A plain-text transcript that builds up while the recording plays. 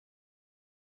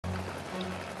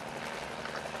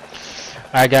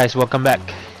Alright guys, welcome back.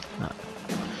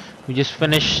 We just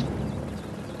finished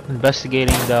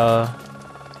investigating the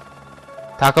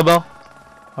Taco Bell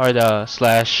or the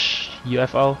slash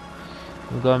UFO.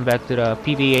 We're going back to the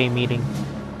PTA meeting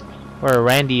where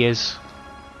Randy is.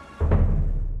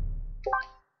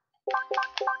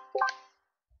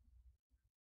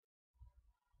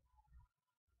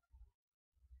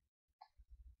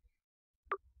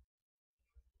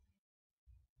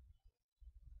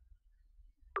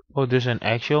 Oh, there's an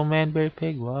actual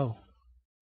ManBearPig? Wow.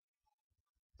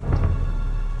 Oh,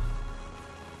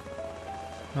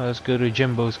 let's go to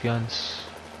Jimbo's guns.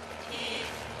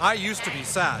 I used to be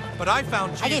sad, but I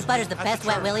found Jesus. I gave Butters the best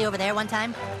wet willy over there one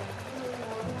time.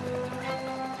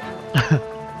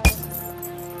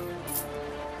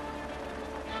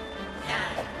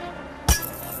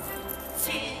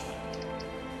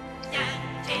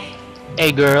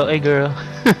 Hey girl, hey girl.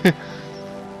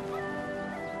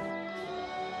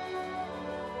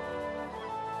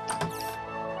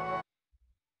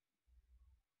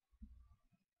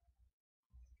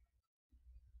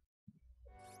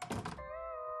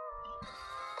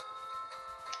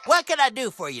 What can I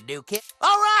do for you, new kid?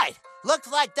 All right!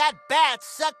 Looks like that bat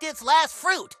sucked its last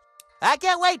fruit. I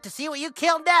can't wait to see what you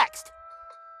kill next.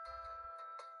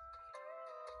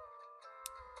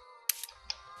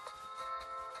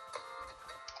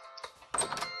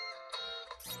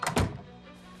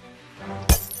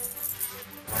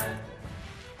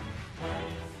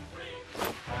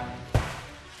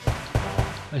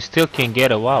 I still can't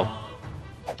get a wow.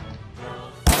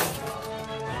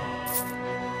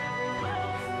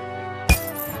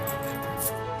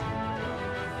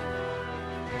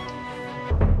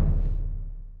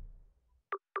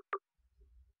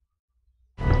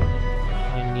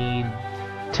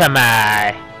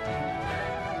 Tamai.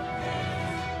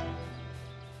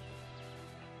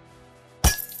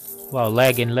 Wow,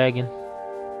 lagging.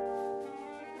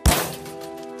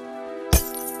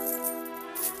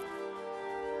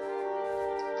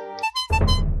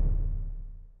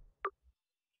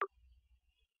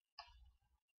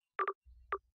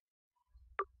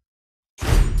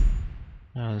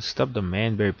 Stop the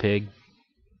ManBearPig.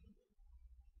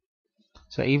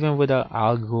 So even without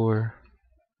Al Gore,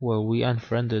 well, we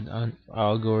unfriended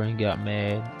Al Gore and got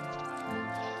mad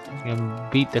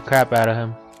and beat the crap out of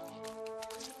him.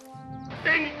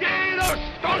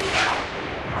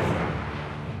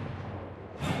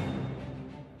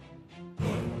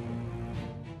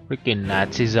 Freaking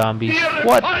Nazi zombies.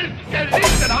 What?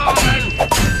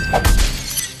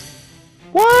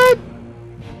 What?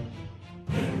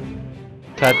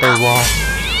 Cut their wall.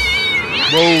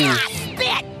 Whoa.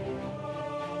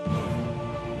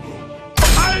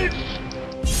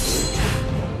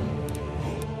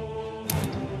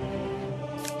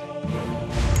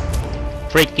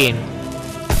 Freaking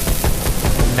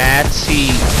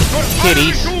Nazi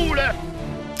kitties.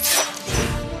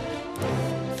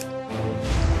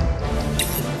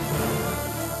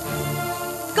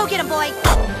 Go get him, boy.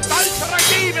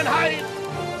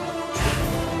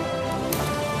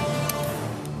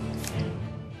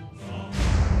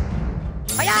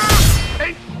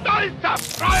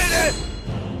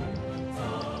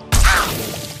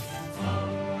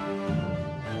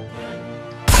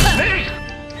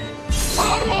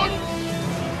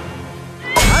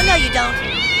 Oh no, you don't.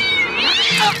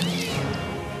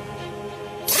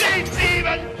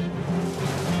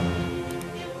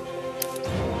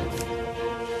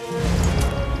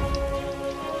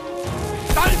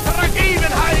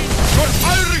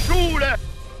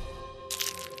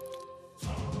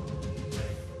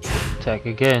 Attack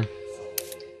again.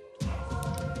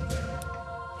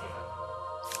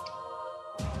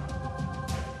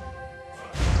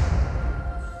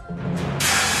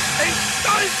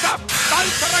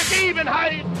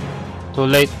 Too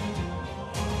late.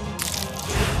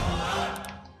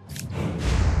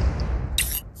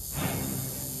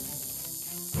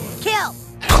 Kill.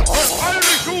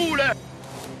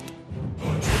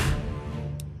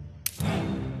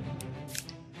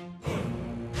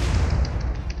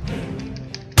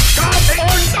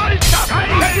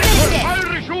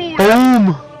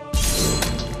 Boom!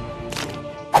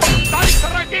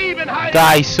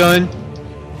 Die, son.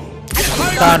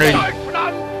 Countered.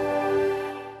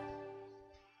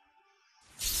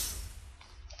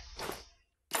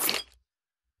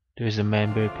 There's a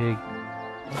ManBearPig.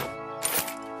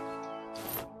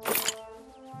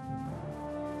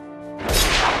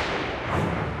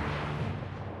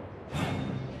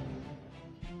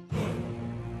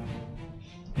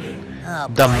 Oh,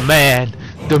 The man,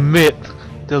 the myth,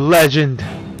 the legend.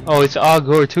 Oh, it's Al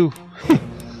Gore too.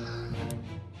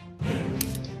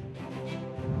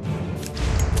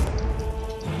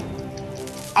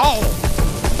 Ow!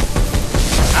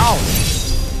 Ow!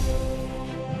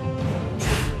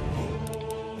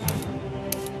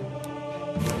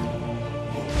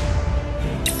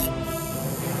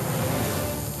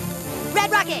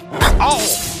 Red rocket! Ow!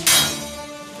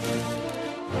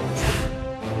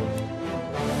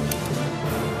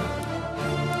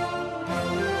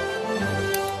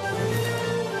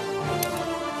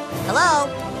 Hello?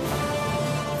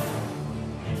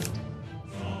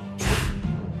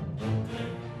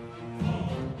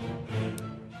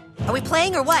 Are we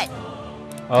playing or what?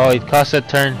 Oh, it costs a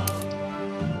turn.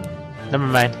 Never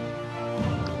mind.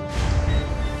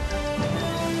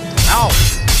 Ow!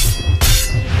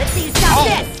 Let's see you stop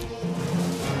this!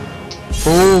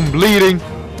 Boom, bleeding.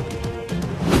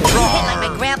 You hit like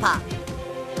my grandpa.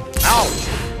 Ouch!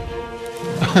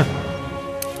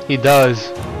 He does.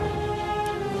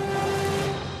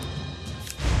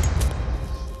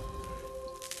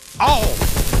 Ow!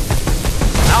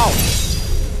 Ow!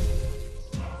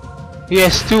 He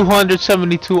has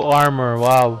 272 armor.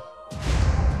 Wow.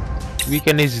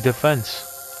 Weaken his defense.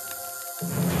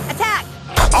 Attack!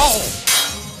 Ow!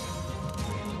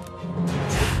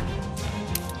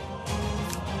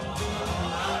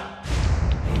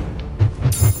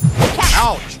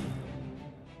 Ouch!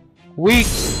 Weak.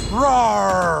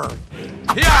 Roar!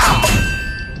 Yeah!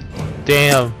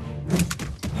 Damn.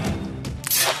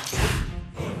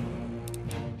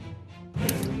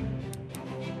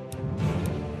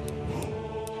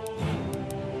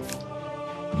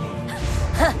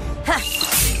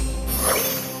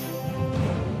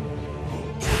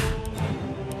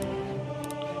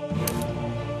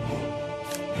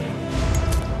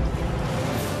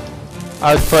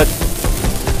 I'd put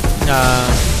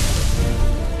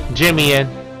Jimmy in.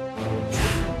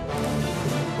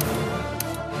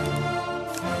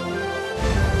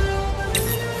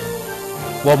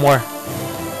 One more.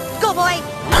 Go, boy!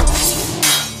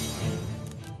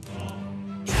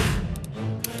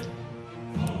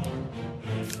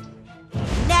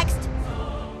 Next!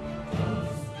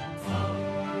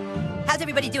 How's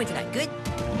everybody doing tonight? Good?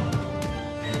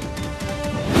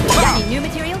 Got any new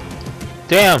material?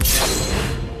 Damn.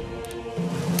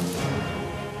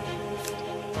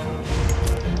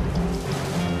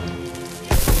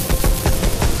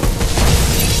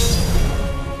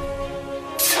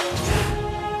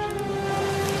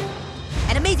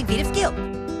 An amazing feat of skill.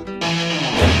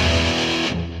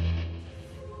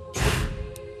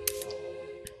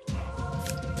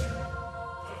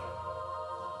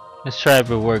 Let's try if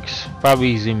it works.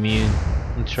 Probably he's immune.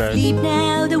 Let's try it. Sleep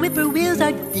now, the whippoorwills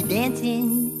are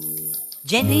dancing.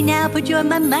 Gently now, put your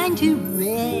mind to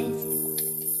rest.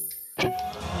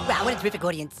 Wow, what a terrific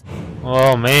audience.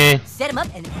 Oh man. Set him up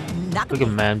and knock Look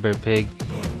him at ManBearPig.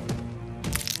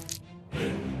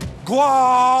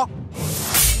 Gwa!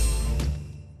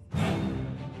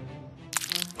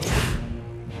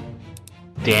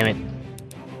 Damn it.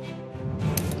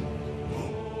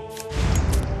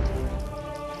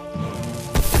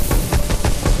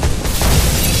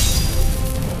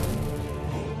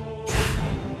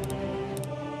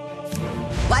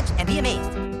 Watch and be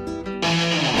amazed.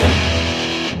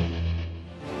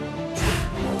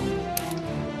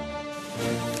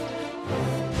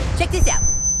 Check this out.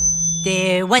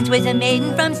 There once was a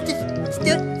maiden from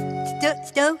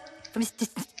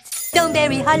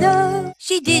Stoneberry Hollow.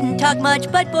 She didn't talk much,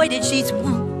 but boy did she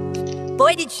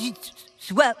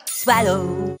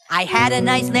swallow. I had a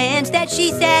nice lance that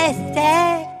she set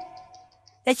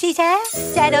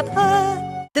up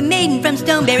her. The maiden from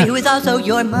Stoneberry, who is also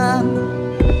your mom.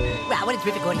 Wow, what a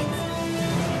terrific audience.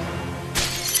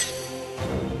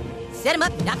 Set him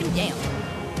up, knock him down.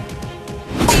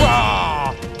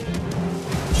 Gwa!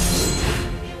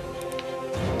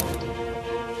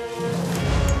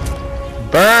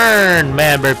 Burn,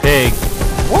 ManBearPig.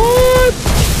 What?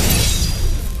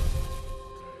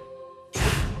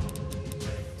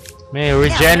 Man, it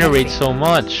regenerates so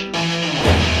much.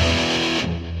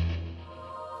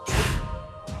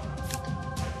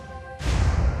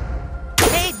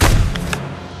 Hey,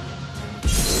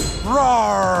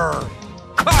 Roar!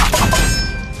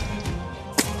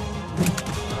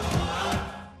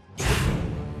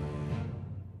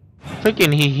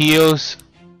 Freaking he heals.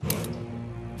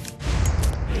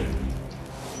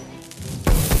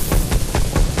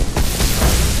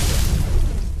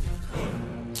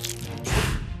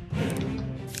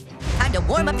 time to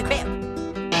warm up the crib.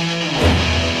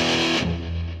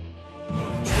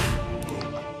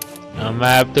 I'm gonna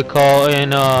have to call in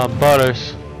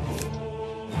Butters.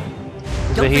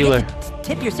 The Don't healer. forget to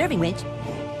tip your serving winch.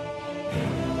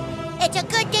 It's a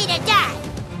good day to die.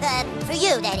 For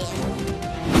you, that is.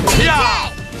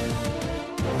 Yeah!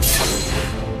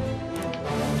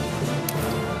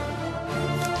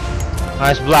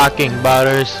 Nice blocking,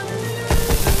 Butters.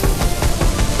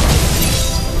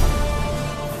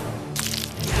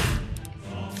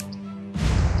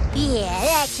 Yeah,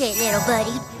 that's it, little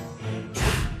buddy.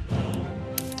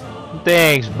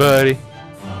 Thanks, buddy.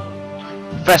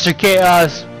 Professor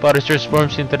Chaos. Butters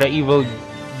transforms into the evil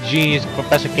genius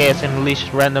Professor Chaos and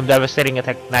unleashes random devastating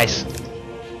attack. Nice.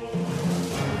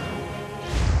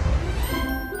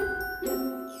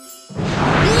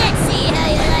 Let's see how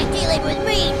you like dealing with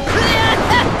me.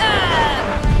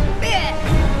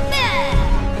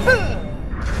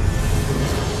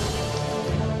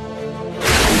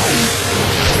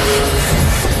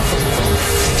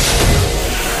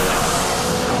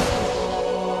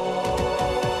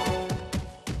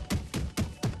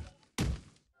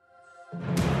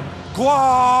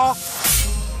 Gwa!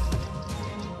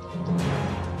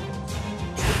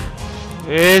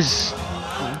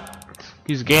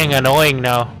 He's getting annoying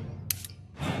now.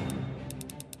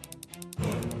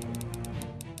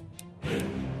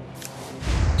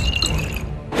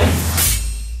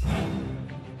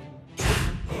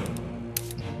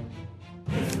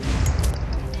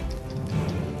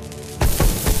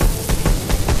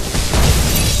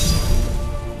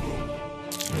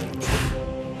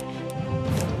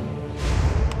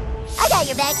 I got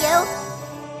your back, yo.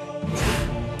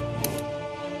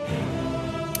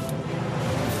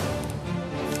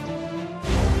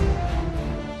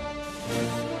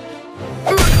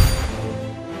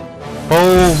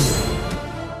 Boom.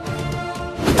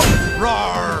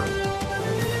 Roar!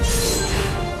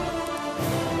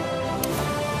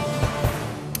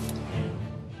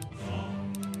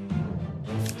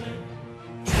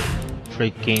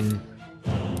 Freaking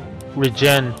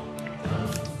regen.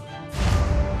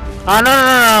 Oh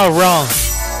no, wrong.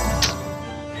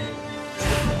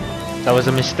 That was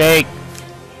a mistake.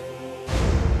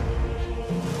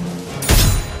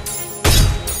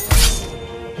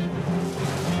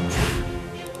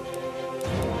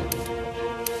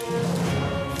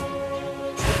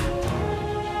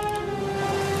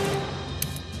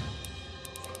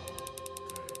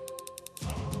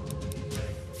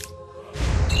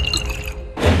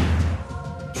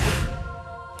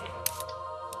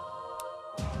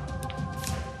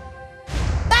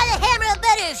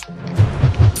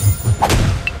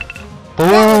 That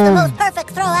was the Boom. most perfect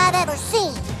throw I've ever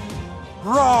seen.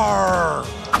 Roar!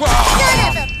 Son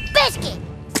of a biscuit!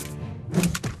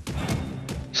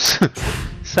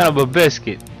 Son of a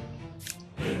biscuit.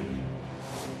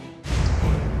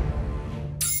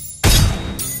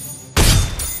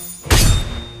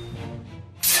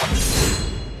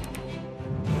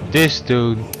 This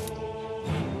dude.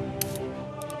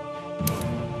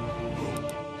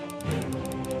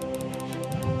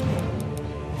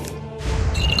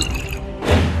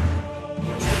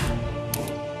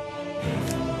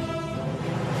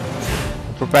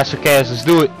 Professor Chaos, let's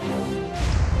do it.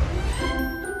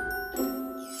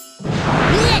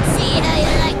 Let's see how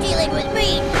you like dealing with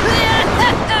me.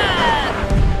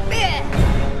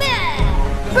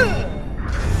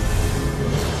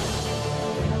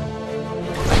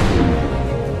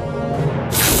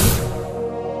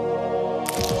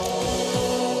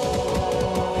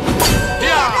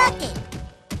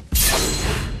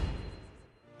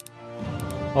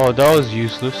 Oh, that was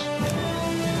useless.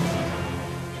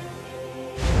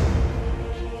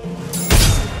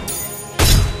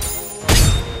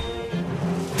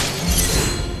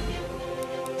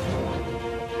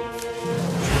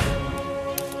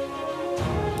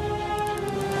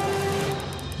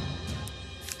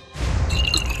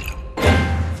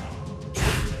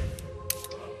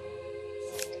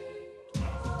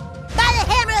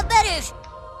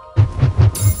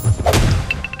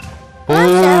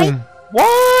 Boom!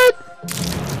 What?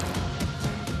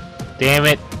 Damn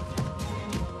it!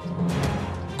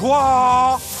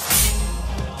 Gwa!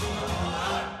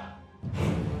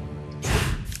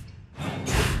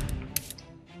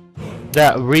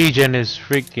 That region is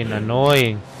freaking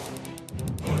annoying.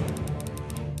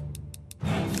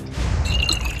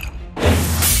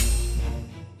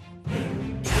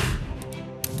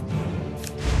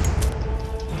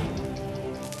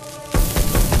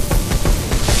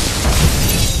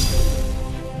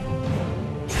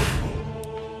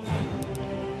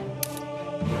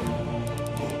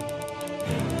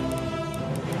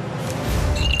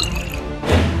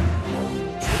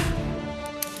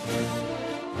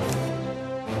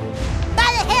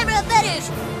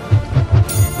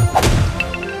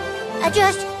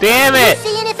 Damn it!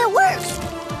 Seeing if it works.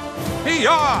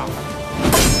 Hee-yaw!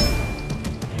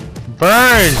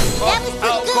 Burn! That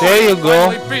was pretty good. There you go.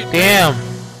 Finally beat me. Damn.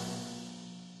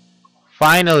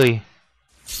 Finally.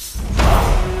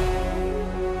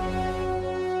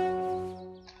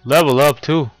 Level up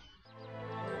too.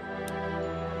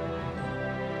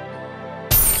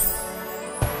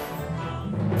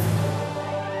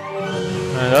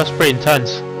 That was pretty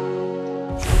intense.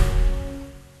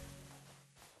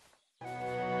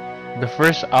 The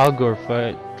first Algor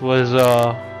fight was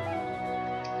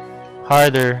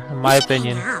harder in my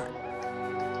opinion.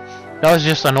 That was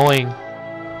just annoying.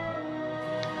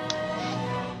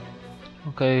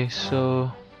 Okay,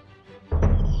 so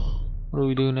what do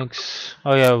we do next?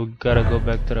 Oh yeah, we gotta go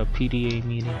back to the PDA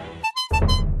meeting.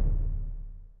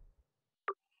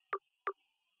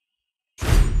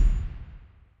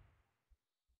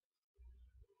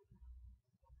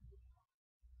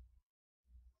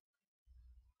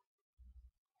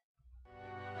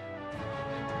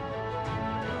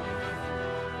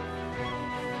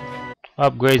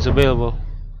 Upgrades available.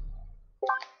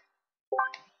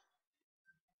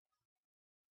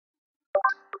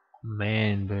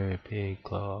 ManBearPig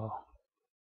claw.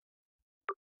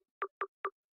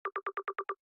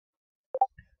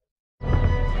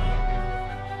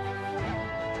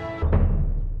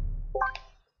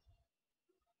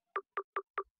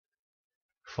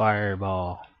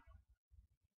 Fireball.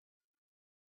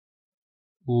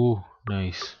 Ooh,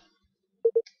 nice.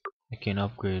 I can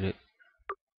upgrade it.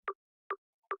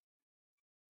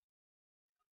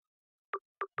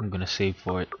 I'm gonna save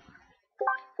for it.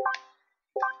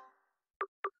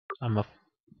 I'm a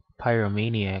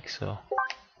pyromaniac, so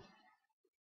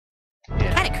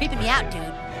You're kinda creeping me out,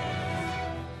 dude.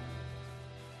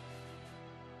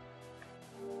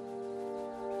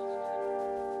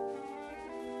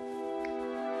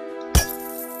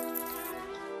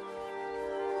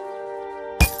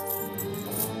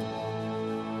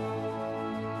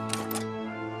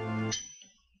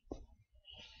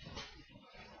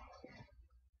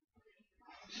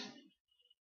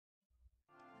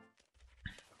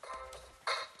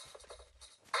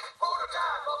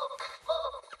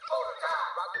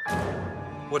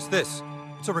 What's this?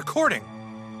 It's a recording.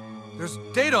 There's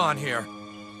data on here.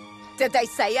 Did they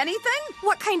say anything?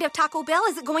 What kind of Taco Bell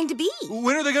is it going to be?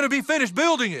 When are they going to be finished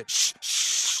building it? Shh,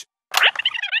 shh.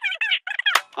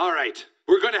 All right,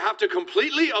 we're going to have to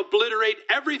completely obliterate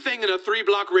everything in a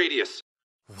 3-block radius.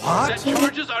 What? Send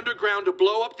charges underground to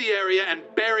blow up the area and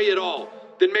bury it all.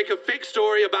 Then make a fake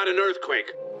story about an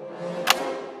earthquake.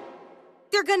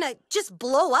 They're gonna just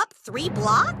blow up 3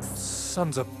 blocks?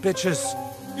 Sons of bitches.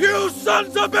 You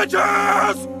sons of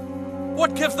bitches!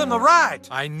 What gives them the right?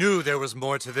 I knew there was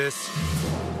more to this.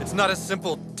 It's not a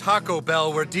simple Taco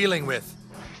Bell we're dealing with.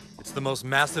 It's the most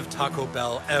massive Taco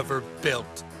Bell ever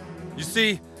built. You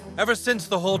see, ever since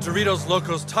the whole Doritos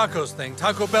Locos Tacos thing,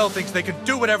 Taco Bell thinks they can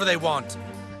do whatever they want.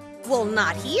 Well,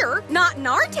 not here. Not in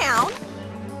our town.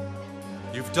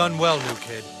 You've done well, new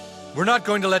kid. We're not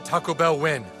going to let Taco Bell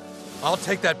win. I'll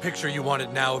take that picture you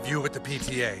wanted now of you with the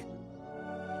PTA.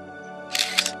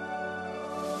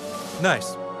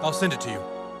 Nice. I'll send it to you.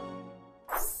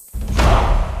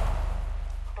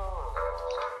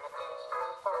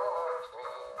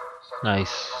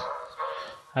 nice.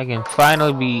 I can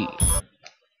finally be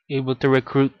able to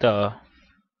recruit the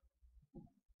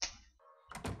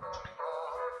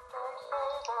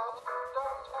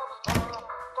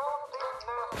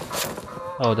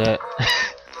oh that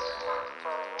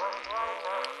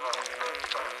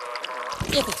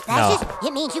If it's precious,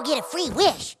 it means you get a free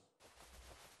wish.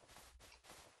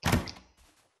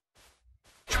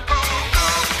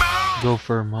 go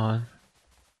for Mon.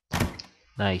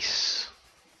 Nice.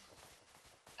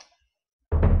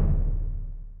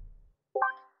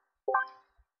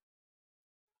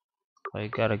 I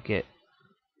gotta get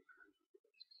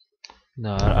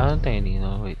no, I don't think I need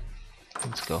no wait.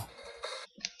 Let's go.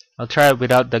 I'll try it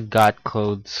without the god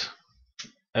clothes.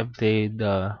 If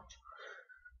they'll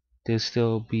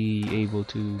still be able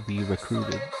to be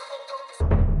recruited.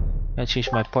 I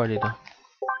changed my party though.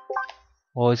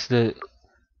 Oh, it's the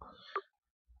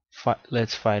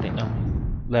let's fighting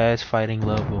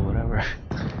love or whatever.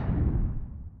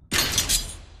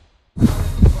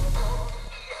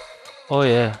 Oh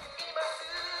yeah.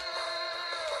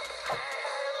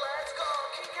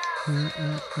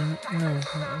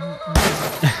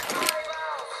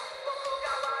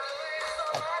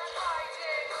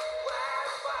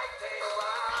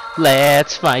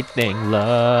 Let's fighting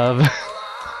love.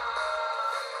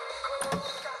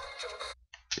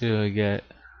 Oh, I get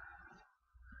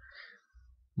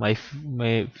my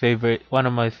favorite, one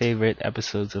of my favorite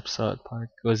episodes of South Park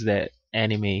was that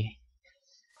anime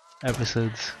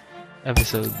episode. I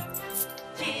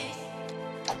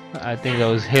think that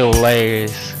was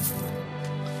hilarious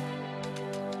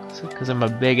because I'm a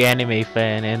big anime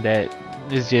fan and that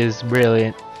is just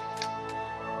brilliant.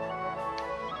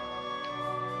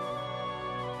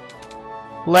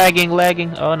 Lagging.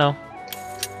 Oh no.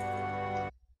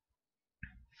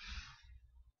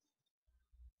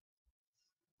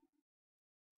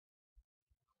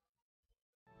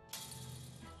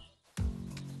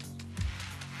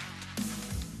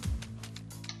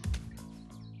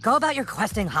 Go about your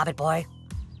questing, Hobbit boy.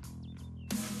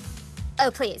 Oh,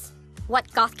 please.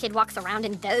 What goth kid walks around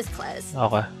in those clothes?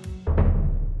 Okay.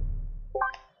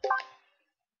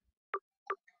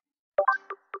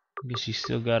 Guess you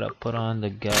still gotta put on the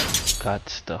got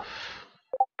stuff.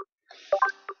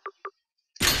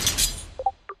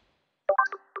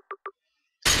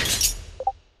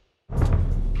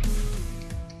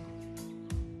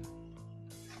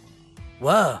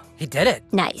 Whoa, he did it.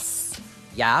 Nice.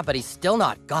 Yeah, but he's still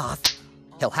not goth.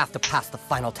 He'll have to pass the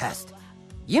final test.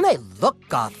 You may look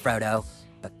goth, Frodo,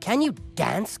 but can you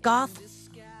dance goth?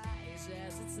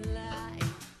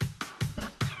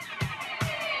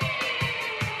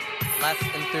 Less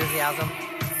enthusiasm.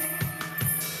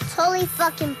 Totally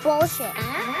fucking bullshit.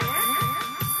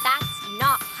 That's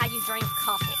not how you drink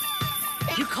coffee.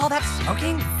 You call that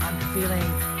smoking? I'm feeling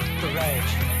the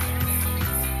rage.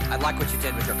 I like what you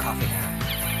did with your coffee now.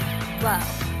 Whoa.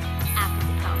 After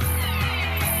the coffee.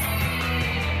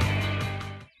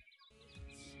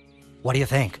 What do you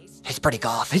think? He's pretty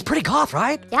goth. He's pretty goth,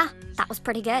 right? Yeah, that was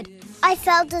pretty good. I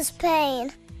felt his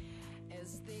pain.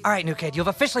 All right, new kid, you've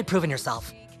officially proven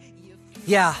yourself.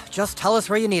 Yeah, just tell us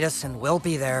where you need us and we'll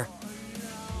be there.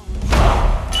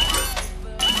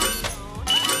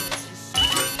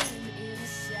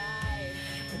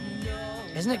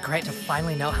 Isn't it great to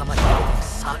finally know how much everything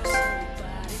sucks?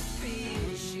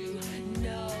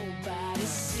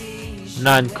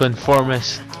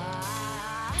 Non-conformist.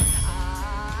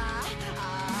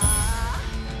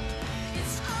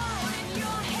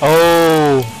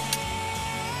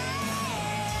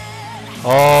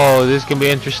 Oh, this can be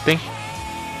interesting.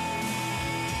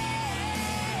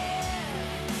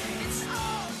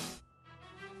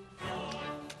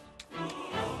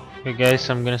 Okay guys,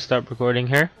 I'm gonna stop recording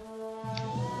here.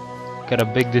 Got a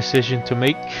big decision to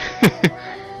make.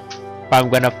 If I'm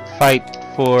gonna fight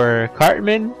for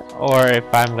Cartman or if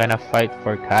I'm gonna fight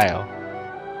for Kyle.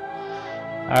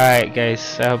 Alright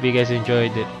guys, I hope you guys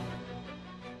enjoyed it.